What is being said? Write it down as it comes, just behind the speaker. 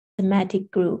thematic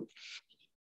group.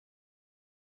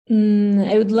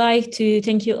 I would like to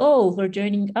thank you all for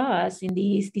joining us in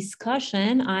this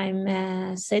discussion. I'm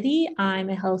Sedi. I'm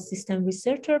a health system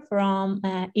researcher from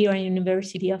Iran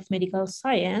University of Medical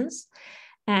Science,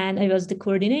 and I was the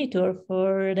coordinator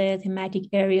for the thematic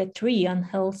area 3 on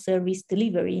health service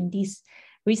delivery in this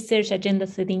research agenda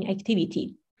setting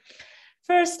activity.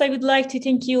 First, I would like to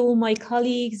thank you all my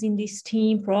colleagues in this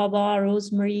team, Prabha,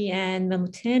 Rosemary, and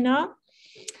Mamutena.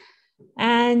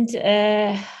 And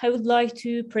I would like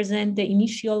to present the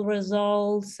initial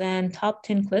results and top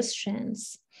 10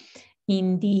 questions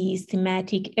in this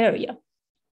thematic area.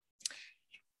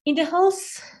 In the health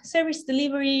service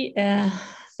delivery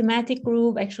thematic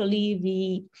group, actually,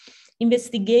 we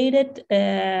investigated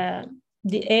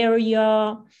the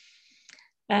area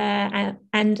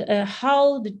and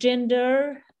how the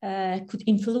gender could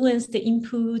influence the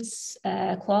inputs,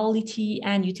 quality,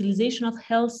 and utilization of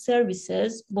health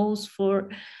services, both for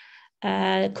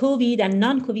COVID and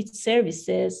non-COVID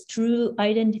services, through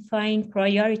identifying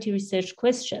priority research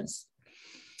questions.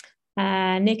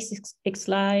 Next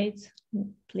slide,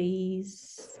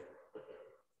 please.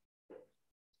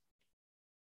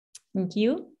 Thank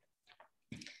you.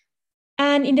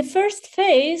 And in the first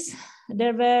phase,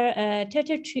 there were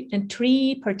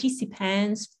 33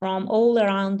 participants from all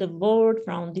around the world,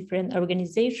 from different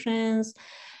organizations,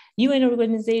 UN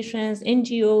organizations,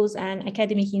 NGOs, and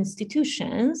academic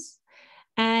institutions.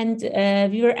 And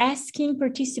we were asking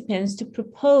participants to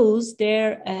propose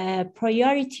their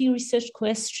priority research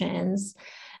questions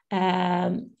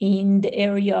in the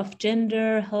area of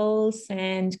gender, health,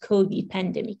 and COVID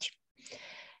pandemic.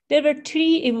 There were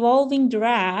 3 evolving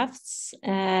drafts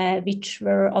which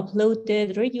were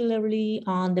uploaded regularly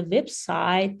on the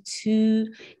website to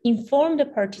inform the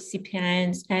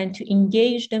participants and to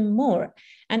engage them more,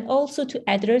 and also to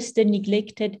address the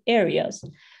neglected areas.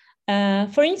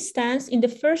 For instance, in the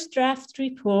first draft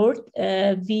report,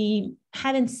 we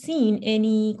haven't seen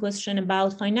any question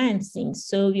about financing.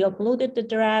 So we uploaded the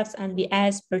drafts and we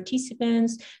asked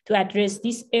participants to address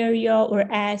this area or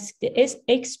ask the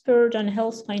expert on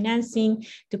health financing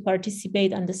to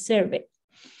participate on the survey.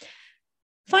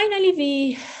 Finally,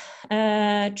 we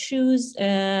choose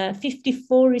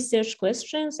 54 research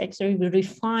questions. Actually, we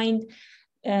refined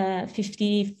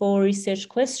 54 research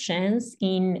questions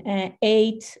in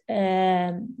 8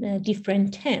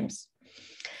 different themes.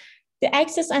 The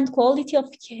access and quality of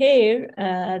care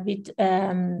with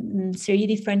 3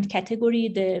 different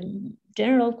categories: the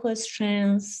general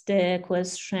questions, the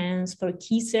questions for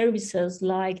key services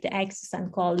like the access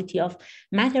and quality of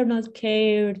maternal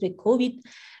care, the COVID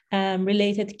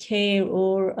related care,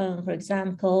 or for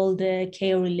example, the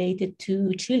care related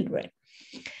to children.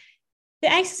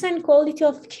 The access and quality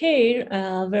of care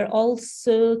were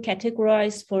also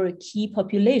categorized for key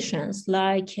populations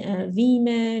like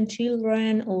women,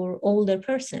 children, or older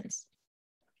persons.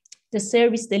 The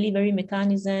service delivery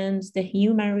mechanisms, the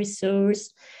human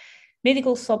resource,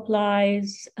 medical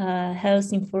supplies,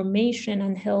 health information,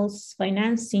 and health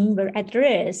financing were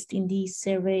addressed in this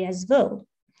survey as well.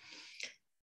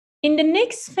 In the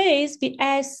next phase, we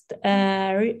asked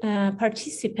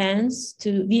participants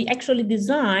we actually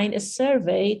designed a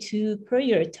survey to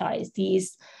prioritize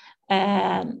these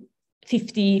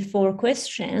 54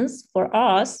 questions for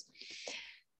us.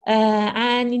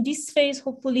 And in this phase,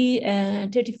 hopefully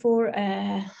 34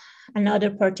 another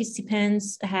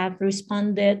participants have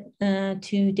responded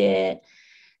to the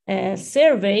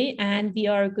survey, and we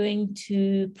are going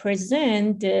to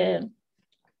present the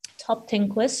top 10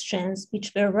 questions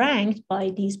which were ranked by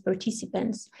these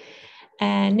participants.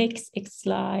 Next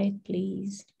slide,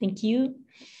 please. Thank you.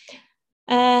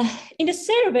 In the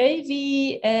survey,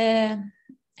 we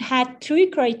had 3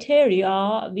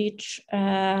 criteria which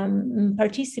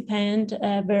participants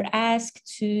were asked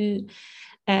to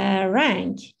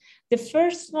rank. The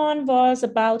first one was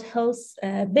about health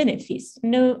benefits.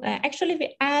 Actually,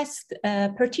 we asked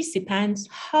participants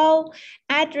how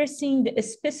addressing the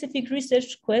specific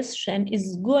research question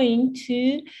is going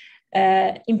to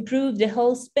improve the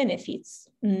health benefits.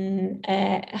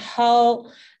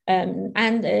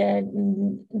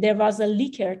 There was a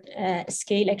Likert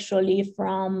scale actually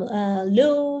from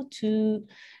low to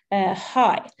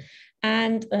high,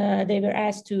 and they were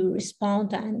asked to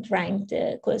respond and rank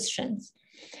the questions.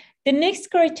 The next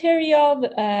criteria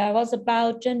was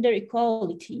about gender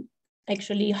equality.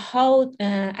 actually how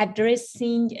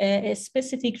addressing a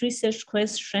specific research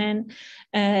question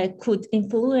could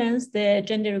influence the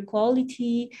gender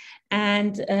equality,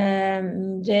 and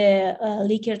the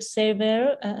Likert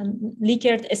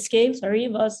scale,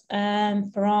 was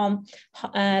from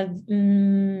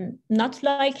not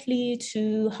likely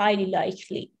to highly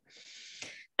likely.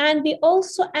 And we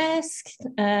also asked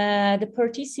the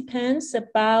participants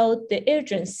about the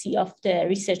urgency of the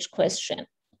research question.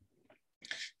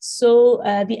 So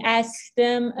we asked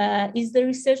them, is the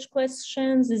research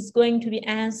questions is going to be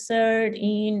answered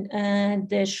in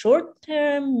the short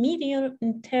term, medium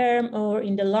term, or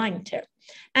in the long term?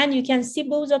 And you can see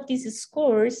both of these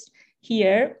scores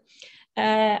here.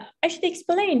 I should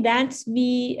explain that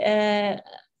we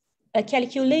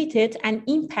calculated an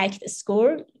impact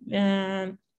score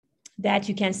that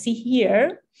you can see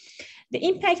here. The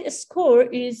impact score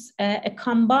is a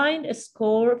combined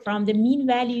score from the mean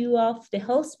value of the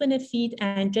health benefit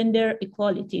and gender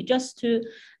equality, just to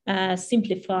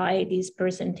simplify this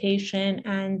presentation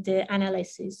and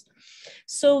analysis.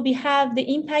 So we have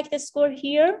the impact score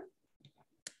here,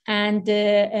 and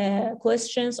the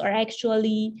questions are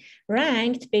actually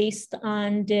ranked based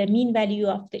on the mean value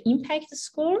of the impact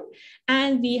score.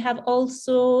 And we have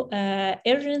also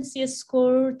urgency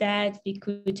score that we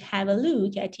could have a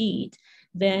look at it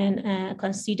when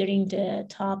considering the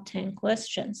top 10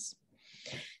 questions.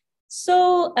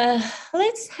 So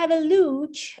let's have a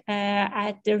look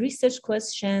at the research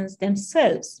questions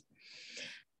themselves.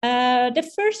 The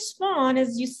first one,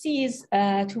 as you see, is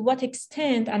to what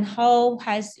extent and how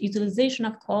has utilization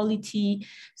of quality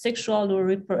sexual or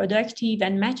reproductive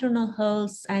and maternal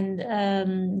health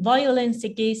and violence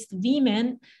against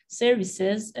women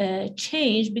services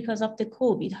changed because of the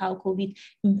COVID, how COVID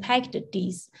impacted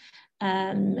these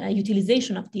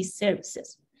utilization of these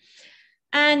services.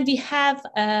 And we have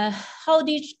how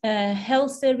did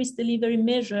health service delivery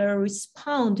measure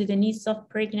respond to the needs of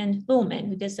pregnant women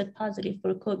who tested positive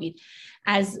for COVID?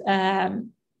 As I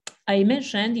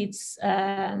mentioned, it's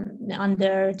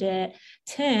under the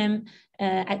theme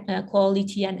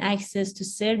quality and access to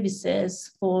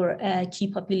services for key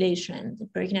population. The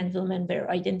pregnant women were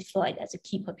identified as a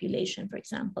key population, for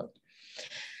example.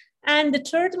 And the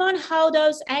third one, how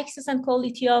does access and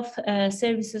quality of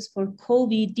services for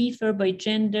COVID differ by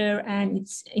gender and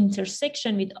its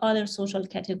intersection with other social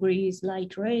categories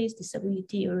like race,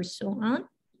 disability, or so on?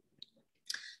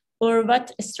 Or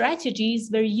what strategies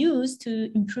were used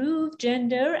to improve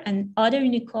gender and other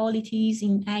inequalities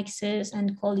in access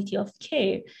and quality of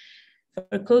care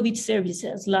for COVID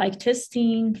services like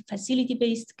testing,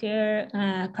 facility-based care,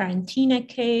 quarantine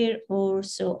care, or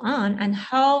so on, and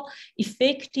how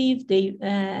effective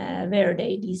were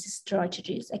these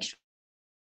strategies actually?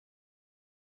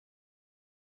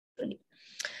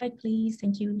 Please,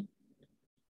 thank you.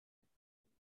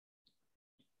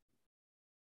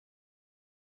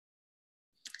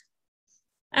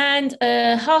 And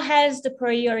how has the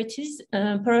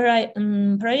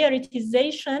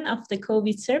prioritization of the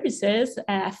COVID services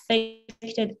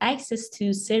affected access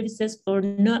to services for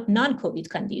non-COVID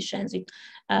conditions? It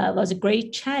was a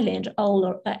great challenge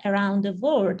all around the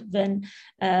world when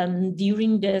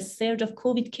during the surge of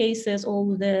COVID cases,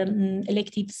 all the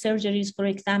elective surgeries, for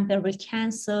example, were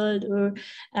canceled, or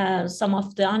some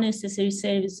of the unnecessary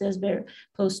services were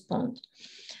postponed.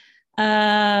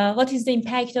 What is the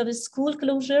impact of a school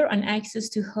closure on access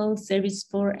to health service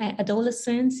for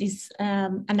adolescents is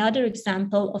another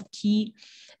example of key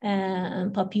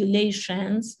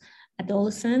populations,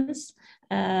 adolescents.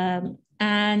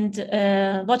 And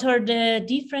what are the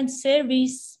different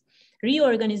service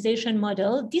reorganization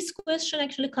model? This question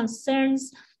actually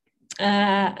concerns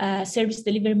service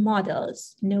delivery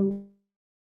models. No.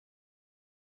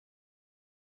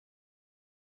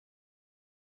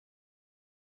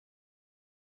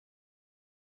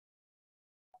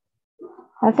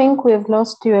 I think we've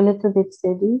lost you a little bit,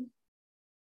 Sadie.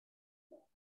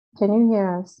 Can you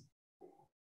hear us?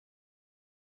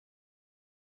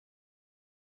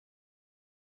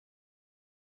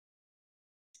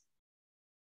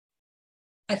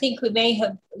 I think we may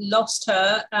have lost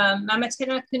her.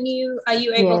 Mamatina, are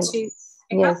you able to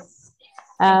pick up?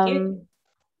 Thank you.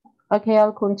 Okay,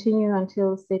 I'll continue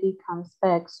until Sadie comes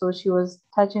back. So she was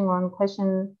touching on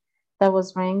question that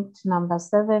was ranked number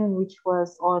 7, which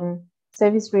was on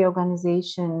service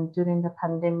reorganization during the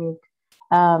pandemic.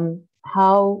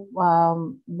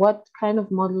 What kind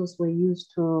of models were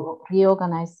used to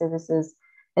reorganize services,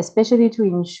 especially to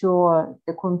ensure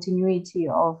the continuity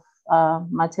of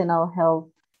maternal health,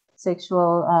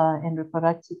 sexual and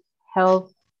reproductive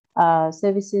health,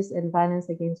 services and violence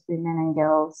against women and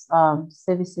girls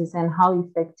services, and how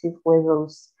effective were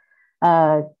those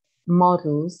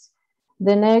models.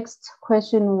 The next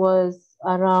question was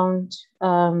around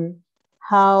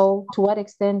how, to what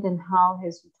extent and how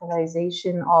has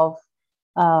utilization of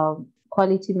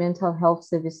quality mental health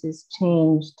services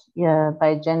changed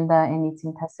by gender and its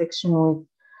intersection with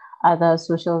other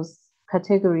social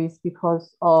categories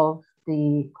because of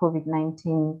the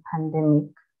COVID-19 pandemic.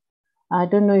 I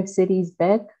don't know if Seti is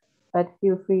back, but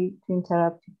feel free to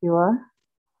interrupt if you are.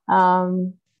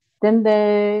 Then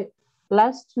the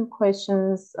last two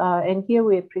questions, and here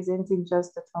we're presenting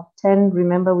just the top 10.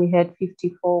 Remember, we had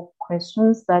 54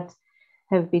 questions that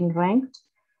have been ranked.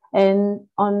 And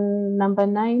on number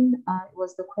 9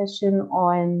 was the question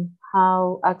on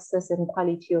how access and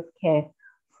quality of care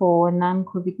for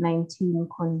non-COVID-19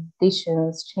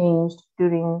 conditions changed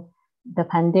during the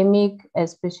pandemic,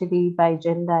 especially by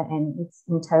gender and its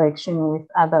interaction with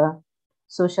other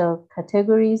social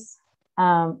categories.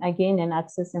 Again, an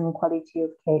access and quality of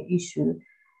care issue.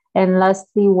 And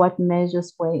lastly, what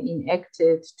measures were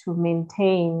enacted to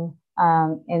maintain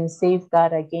and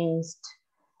safeguard against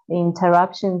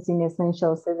interruptions in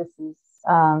essential services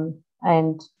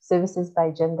and services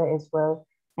by gender as well,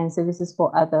 and services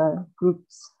for other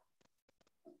groups.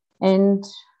 And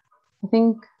I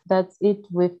think that's it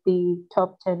with the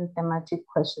top 10 thematic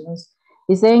questions.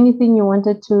 Is there anything you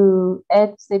wanted to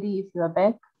add, Sedi, if you are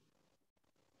back?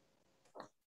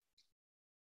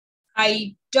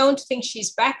 I don't think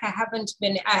she's back. I haven't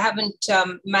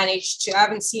managed to, I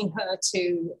haven't seen her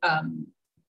to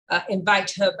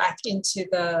invite her back into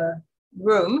the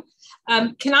room.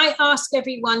 Can I ask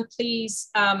everyone, please,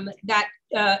 that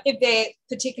if there are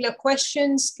particular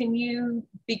questions, can you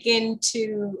begin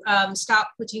to start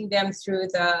putting them through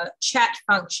the chat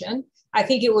function? I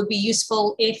think it would be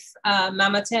useful if,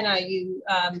 Mama Tena, you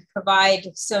provide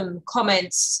some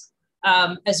comments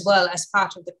as well as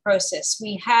part of the process.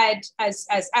 We had, as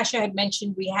Asha had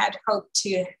mentioned, we had hoped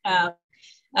to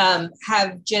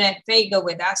have Jeanette Vega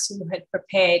with us, who had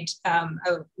prepared,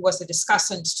 was a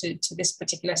discussant to this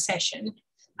particular session.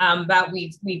 But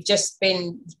we've just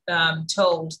been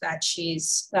told that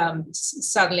she's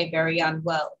suddenly very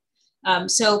unwell.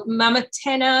 So Mama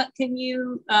Tena, can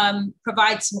you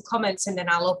provide some comments, and then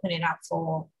I'll open it up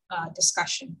for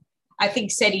discussion. I think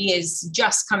Seti is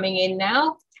just coming in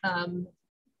now,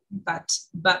 but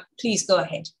please go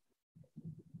ahead.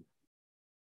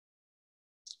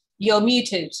 You're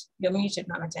muted,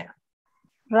 Mama Tena.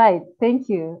 Right, thank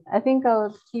you. I think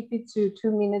I'll keep it to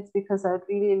 2 minutes because I'd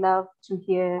really love to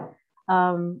hear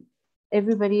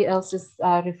everybody else's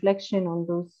reflection on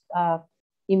those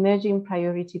emerging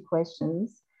priority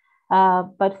questions.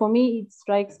 But for me, it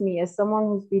strikes me as someone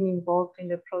who's been involved in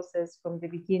the process from the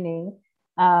beginning,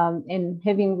 and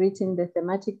having written the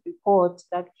thematic report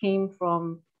that came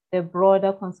from the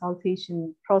broader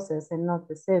consultation process and not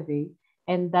the survey,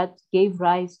 and that gave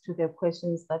rise to the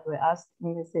questions that were asked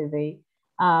in the survey.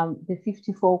 The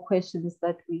 54 questions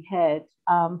that we had,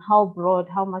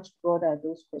 how much broader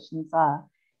those questions are.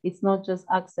 It's not just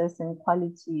access and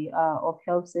quality of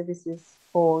health services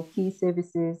for key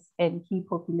services and key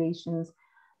populations,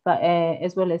 but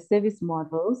as well as service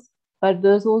models. But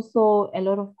there's also a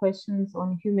lot of questions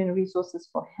on human resources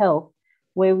for health,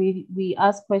 where we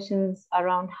ask questions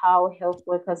around how health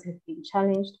workers have been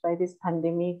challenged by this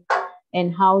pandemic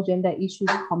and how gender issues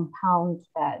compound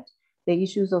that. The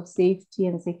issues of safety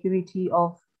and security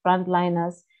of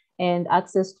frontliners and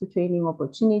access to training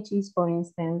opportunities, for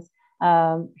instance,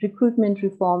 recruitment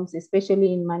reforms,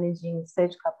 especially in managing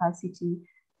surge capacity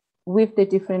with the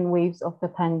different waves of the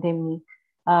pandemic.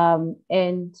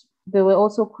 And there were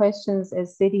also questions,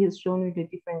 as Sedi has shown with the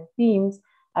different themes,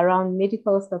 around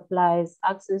medical supplies,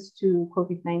 access to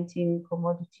COVID-19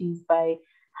 commodities by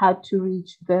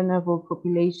hard-to-reach vulnerable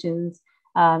populations,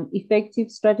 effective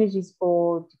strategies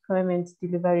for deployment,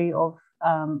 delivery of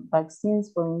vaccines,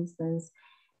 for instance,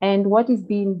 and what is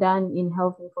being done in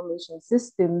health information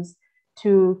systems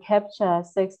to capture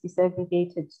sex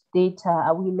disaggregated data.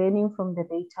 Are we learning from the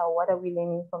data? What are we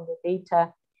learning from the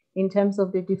data in terms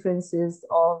of the differences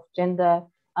of gender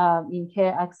in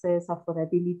care access,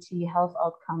 affordability, health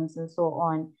outcomes, and so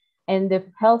on? And the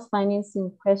health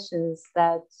financing questions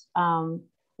that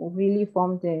really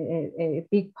formed a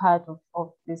big part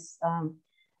of this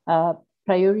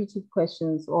priority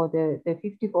questions, or the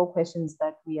 54 questions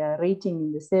that we are rating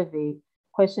in the survey,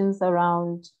 questions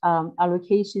around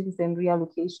allocations and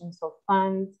reallocations of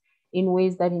funds in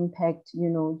ways that impact,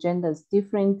 genders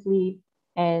differently,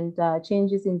 and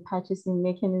changes in purchasing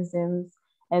mechanisms,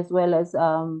 as well as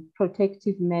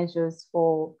protective measures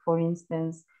for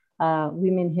instance,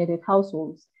 women-headed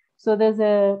households. So there's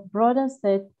a broader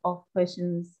set of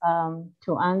questions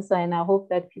to answer, and I hope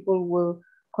that people will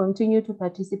continue to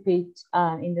participate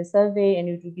in the survey, and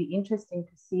it will be interesting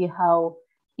to see how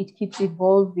it keeps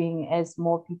evolving as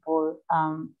more people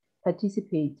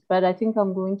participate. But I think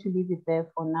I'm going to leave it there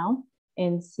for now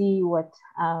and see what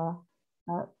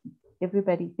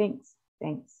everybody thinks.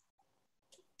 Thanks.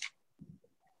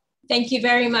 Thank you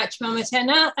very much, Mama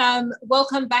Tena.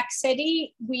 Welcome back,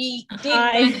 Sedi. We did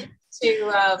manage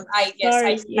to,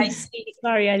 I see.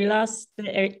 Sorry, I lost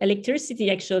the electricity,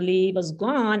 actually, it was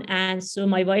gone. And so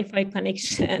my Wi-Fi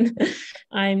connection,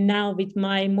 I'm now with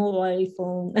my mobile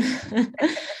phone.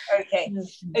 Okay.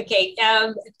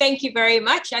 Thank you very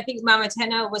much. I think Mama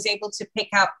Tena was able to pick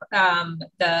up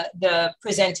the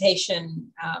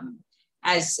presentation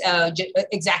as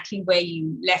exactly where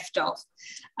you left off.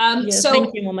 Yes, so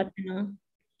thank you, Mama Tena.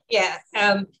 Yeah.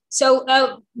 So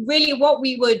really what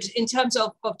we would, in terms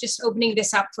of just opening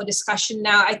this up for discussion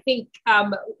now, I think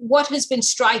what has been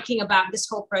striking about this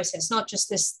whole process, not just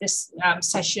this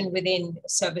session within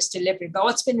service delivery, but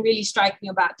what's been really striking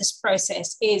about this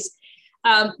process is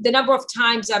the number of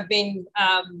times I've been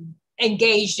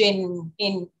engaged in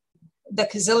the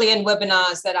gazillion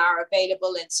webinars that are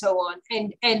available and so on.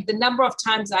 And the number of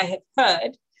times I have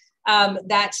heard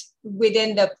that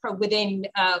within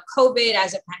COVID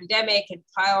as a pandemic and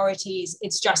priorities,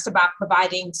 it's just about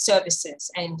providing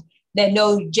services and there are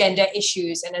no gender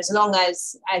issues. And as long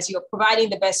as you're providing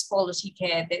the best quality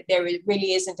care, there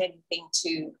really isn't anything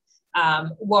to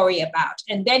worry about.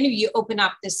 And then you open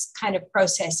up this kind of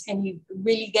process and you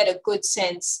really get a good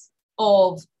sense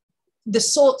of the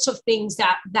sorts of things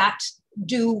that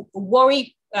do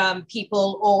worry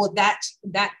people or that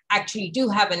actually do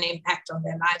have an impact on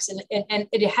their lives. And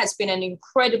it has been an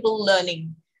incredible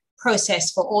learning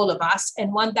process for all of us,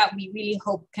 and one that we really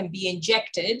hope can be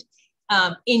injected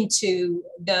into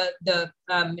the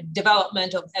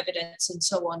development of evidence and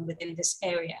so on within this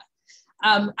area.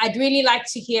 I'd really like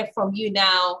to hear from you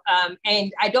now,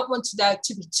 and I don't want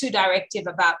to be too directive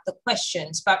about the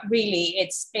questions, but really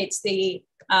it's the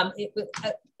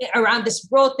around this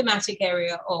broad thematic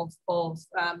area of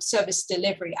service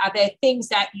delivery. Are there things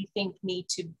that you think need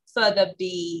to further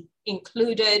be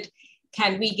included?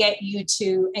 Can we get you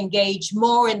to engage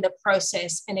more in the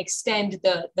process and extend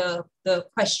the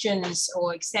questions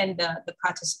or extend the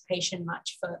participation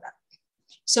much further?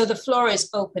 So the floor is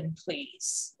open,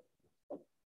 please.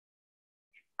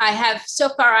 I have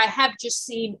just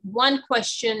seen one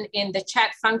question in the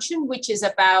chat function, which is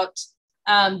about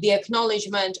the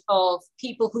acknowledgement of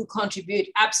people who contribute.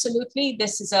 Absolutely,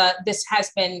 this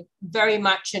has been very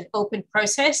much an open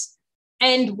process,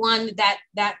 and one that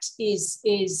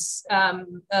is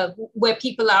where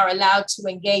people are allowed to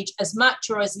engage as much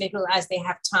or as little as they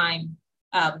have time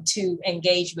to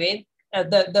engage with.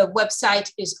 The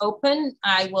website is open.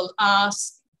 I will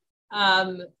ask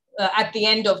at the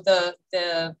end of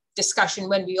the discussion,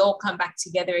 when we all come back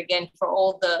together again, for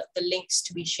all the links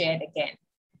to be shared again.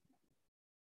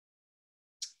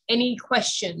 Any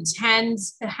questions?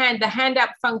 The hand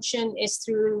up function is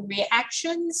through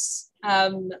reactions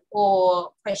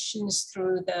or questions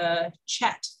through the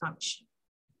chat function.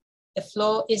 The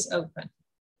floor is open.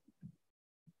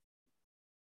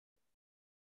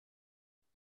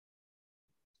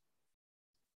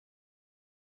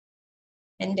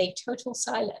 And a total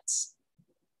silence.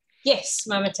 Yes,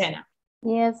 Mama Tena.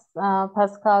 Yes,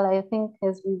 Pascal, I think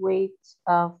as we wait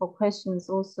for questions,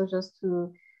 also just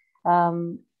to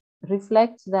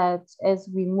reflect that as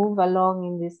we move along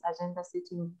in this agenda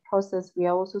setting process, we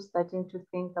are also starting to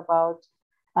think about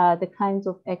the kinds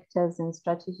of actors and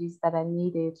strategies that are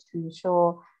needed to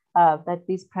ensure that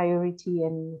this priority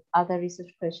and other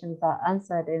research questions are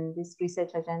answered and this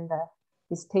research agenda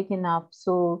is taken up.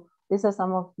 So these are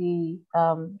some of the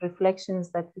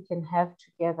reflections that we can have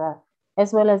together,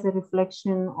 as well as a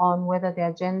reflection on whether the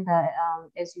agenda,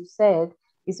 as you said,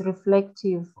 is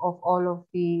reflective of all of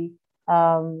the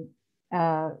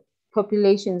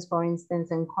populations, for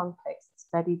instance, and contexts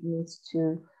that it needs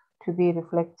to be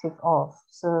reflective of.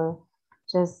 So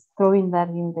just throwing that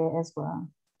in there as well.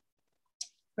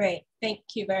 Great, thank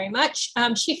you very much.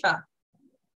 Shifa.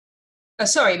 Oh,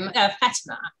 sorry,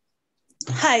 Fatima.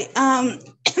 Hi,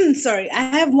 sorry, I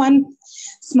have one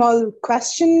small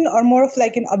question, or more of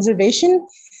like an observation.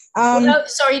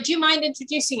 Sorry, do you mind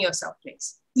introducing yourself,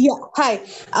 please? Yeah, hi.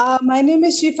 My name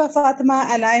is Shifa Fatima,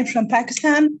 and I am from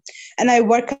Pakistan, and I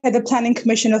work at the Planning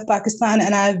Commission of Pakistan,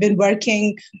 and I've been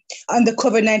working on the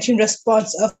COVID-19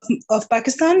 response of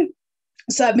Pakistan.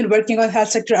 So I've been working on health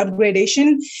sector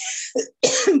upgradation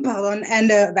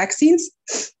and vaccines.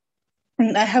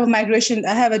 I have a migration,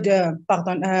 I have a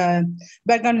background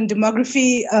in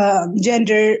demography,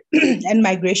 gender, and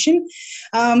migration.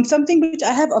 Something which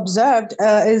I have observed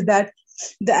is that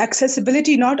the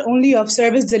accessibility not only of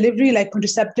service delivery like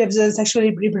contraceptives and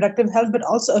sexually reproductive health, but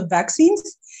also of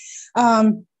vaccines.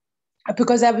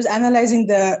 Because I was analyzing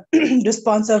the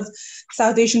response of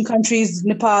South Asian countries,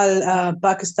 Nepal,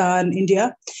 Pakistan,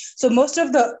 India. So most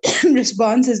of the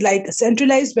response is like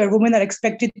centralized, where women are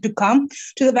expected to come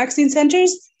to the vaccine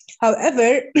centers.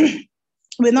 However,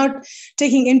 we're not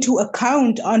taking into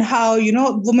account on how,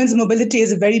 women's mobility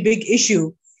is a very big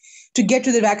issue to get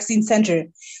to the vaccine center.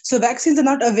 So vaccines are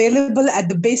not available at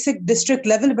the basic district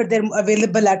level, but they're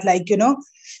available at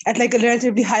at a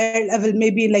relatively higher level,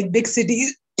 maybe in like big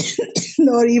cities,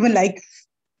 or even like,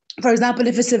 for example,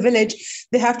 if it's a village,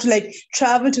 they have to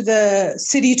travel to the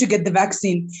city to get the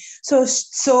vaccine. So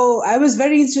I was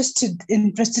very interested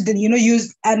in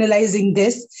analyzing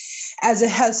this as a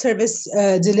health service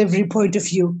delivery point of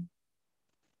view.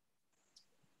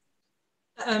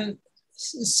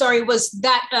 Sorry, was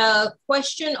that a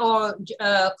question or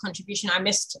a contribution? I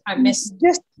missed.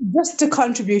 Just a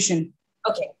contribution.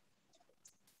 Okay.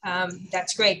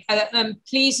 That's great.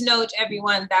 Please note,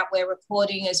 everyone, that we're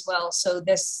recording as well. So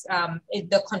this,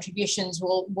 the contributions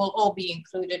will all be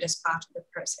included as part of the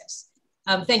process.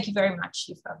 Thank you very much,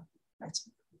 Shifa.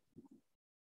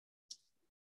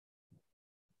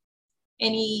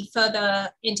 Any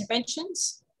further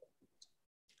interventions?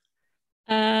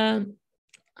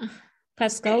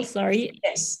 Pascal, sorry.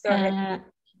 Yes, go ahead.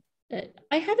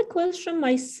 I had a question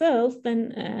myself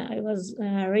when I was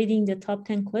reading the top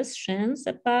 10 questions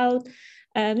about,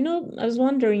 I was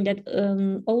wondering that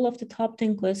all of the top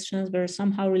 10 questions were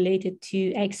somehow related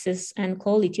to access and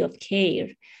quality of care,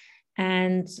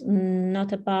 and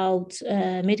not about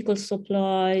medical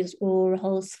supplies or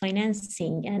health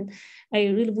financing. And I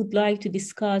really would like to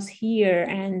discuss here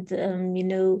and,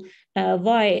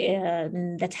 why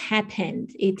that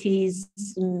happened. It is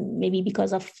maybe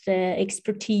because of the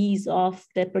expertise of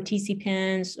the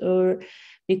participants, or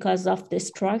because of the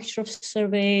structure of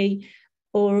survey,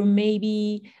 or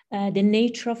maybe the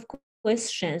nature of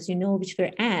questions, which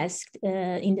were asked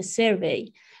in the survey.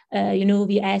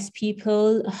 We ask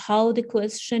people how the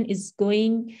question is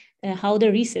going, how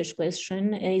the research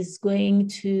question is going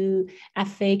to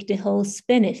affect the health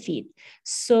benefit.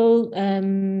 So,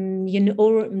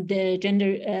 or the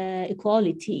gender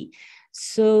equality.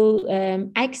 So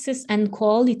access and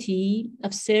quality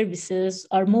of services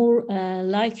are more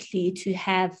likely to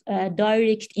have a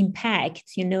direct impact,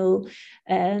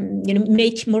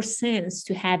 make more sense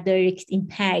to have direct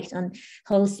impact on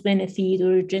health benefit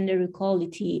or gender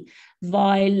equality,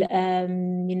 while,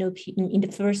 in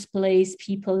the first place,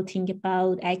 people think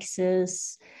about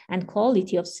access and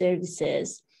quality of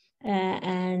services.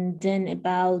 And then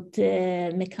about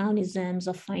mechanisms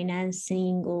of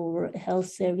financing or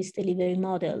health service delivery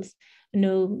models.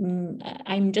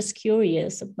 I'm just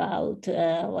curious about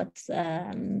what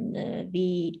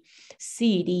we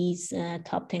see these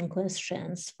top 10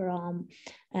 questions from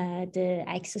the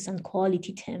access and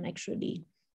quality theme, actually.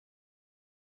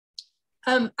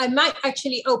 I might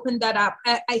actually open that up.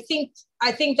 I think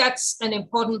that's an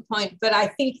important point, but I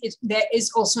think there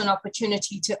is also an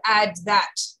opportunity to add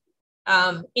that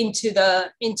into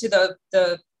the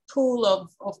pool of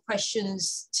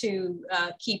questions to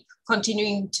keep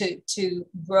continuing to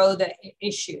grow the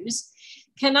issues.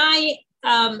 Can I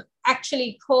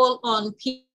actually call on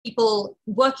people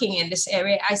working in this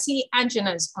area? I see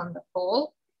Anjana's on the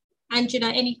call.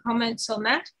 Anjana, any comments on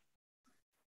that?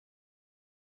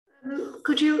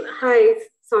 Hi,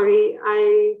 sorry,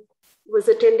 I was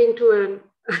attending to an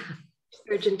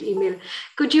urgent email.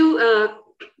 Could you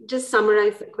just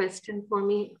summarize the question for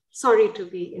me? Sorry to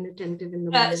be inattentive in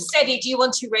the moment. Sedi, do you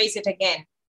want to raise it again?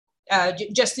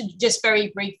 Just very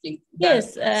briefly.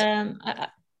 Yes,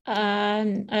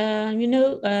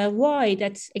 why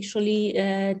that's actually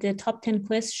the top 10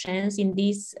 questions in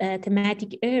this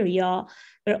thematic area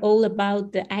were all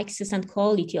about the access and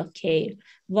quality of care.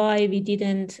 Why we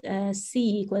didn't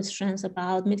see questions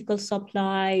about medical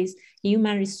supplies,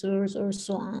 human resource, or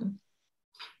so on.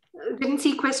 Didn't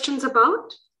see questions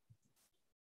about?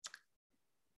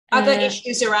 Other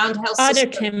issues around health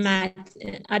systems.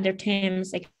 Other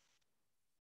themes.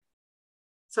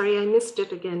 Sorry, I missed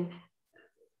it again.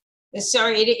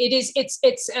 Sorry,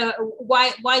 it's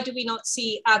why do we not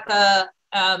see other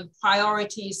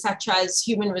priorities such as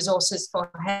human resources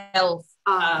for health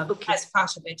okay, as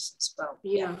part of it as well?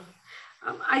 Yeah.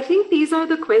 I think these are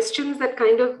the questions that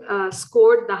kind of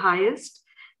scored the highest.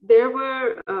 There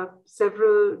were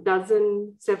several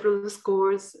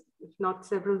scores, if not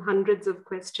several hundreds of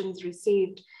questions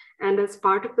received. And as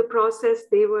part of the process,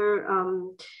 they were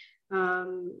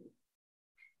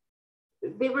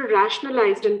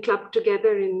rationalized and clubbed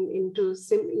together into,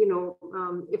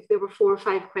 if there were 4 or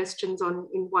 5 questions on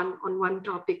one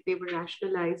topic, they were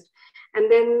rationalized.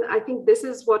 And then I think this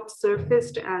is what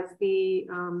surfaced as the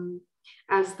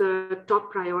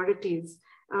top priorities.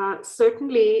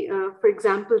 Certainly, for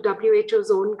example,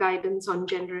 WHO's own guidance on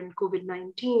gender and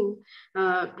COVID-19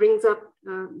 brings up,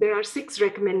 there are 6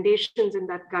 recommendations in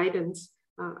that guidance.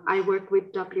 I work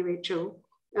with WHO.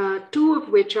 2 of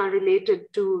which are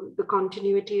related to the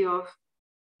continuity of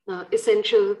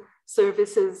essential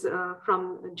services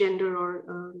from a gender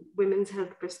or women's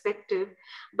health perspective.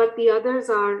 But the others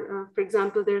are, for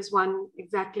example, there's one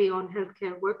exactly on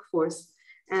healthcare workforce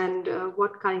and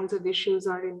what kinds of issues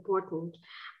are important.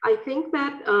 I think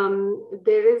that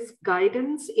there is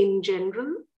guidance in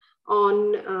general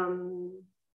on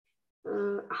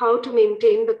how to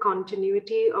maintain the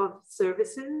continuity of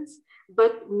services,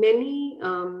 but many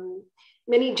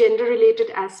gender-related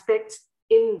aspects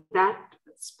in that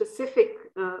specific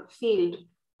field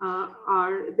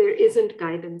there isn't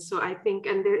guidance. So I think,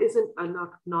 and there isn't a lot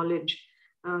of knowledge.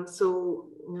 So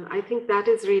I think that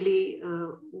is really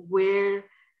where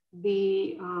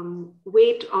the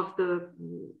weight of the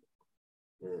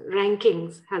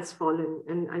rankings has fallen.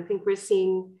 And I think we're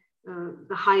seeing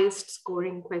the highest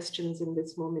scoring questions in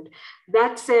this moment.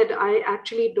 That said, I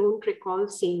actually don't recall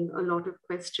seeing a lot of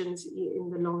questions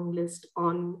in the long list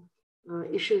on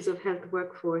issues of health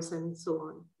workforce and so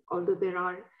on, although there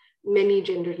are many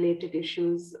gender-related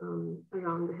issues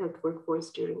around the health workforce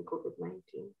during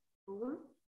COVID-19. Over.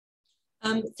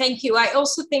 Thank you. I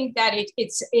also think that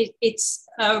it's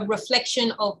a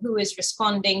reflection of who is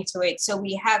responding to it. So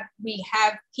we have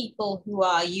people who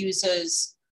are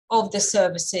users of the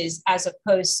services as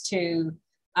opposed to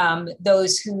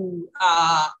those who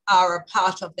are a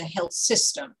part of the health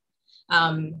system.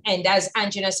 And as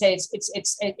Anjana says,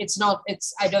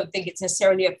 I don't think it's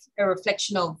necessarily a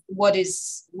reflection of what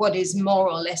is more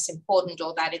or less important,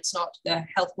 or that it's not the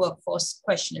health workforce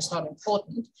question is not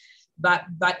important, but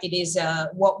it is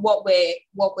what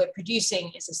we're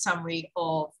producing is a summary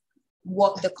of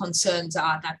what the concerns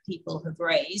are that people have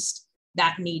raised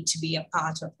that need to be a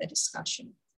part of the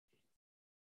discussion.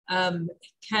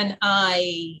 Can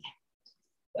I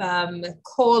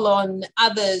call on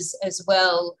others as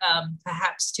well,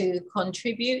 perhaps to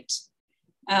contribute?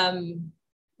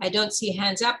 I don't see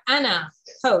hands up. Anna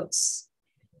Coates,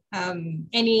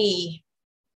 any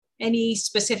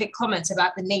specific comments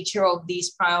about the nature of these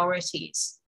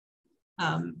priorities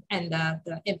and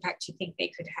the impact you think they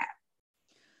could have?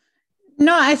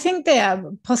 No, I think they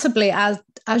are possibly, as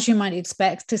you might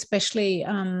expect, especially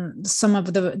some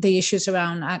of the issues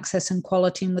around access and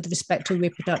quality and with respect to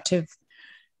reproductive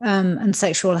and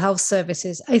sexual health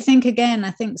services. I think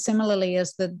similarly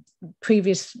as the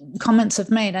previous comments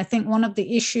have made, I think one of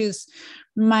the issues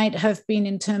might have been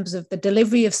in terms of the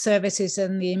delivery of services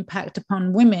and the impact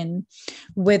upon women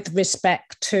with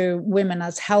respect to women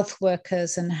as health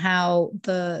workers and how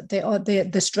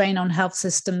the strain on health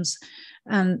systems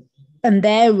and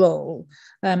their role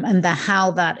and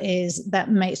how that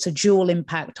makes a dual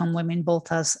impact on women,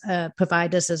 both as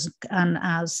providers and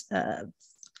as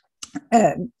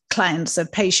clients or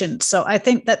patients. So I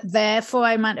think that therefore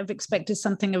I might have expected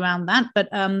something around that. But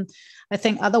I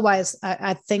think otherwise,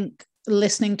 I think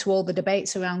listening to all the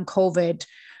debates around COVID,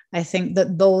 I think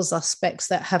that those aspects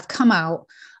that have come out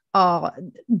are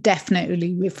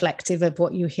definitely reflective of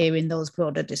what you hear in those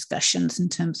broader discussions in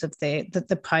terms of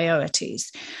the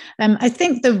priorities. I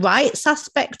think the rights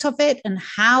aspect of it and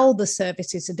how the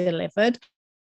services are delivered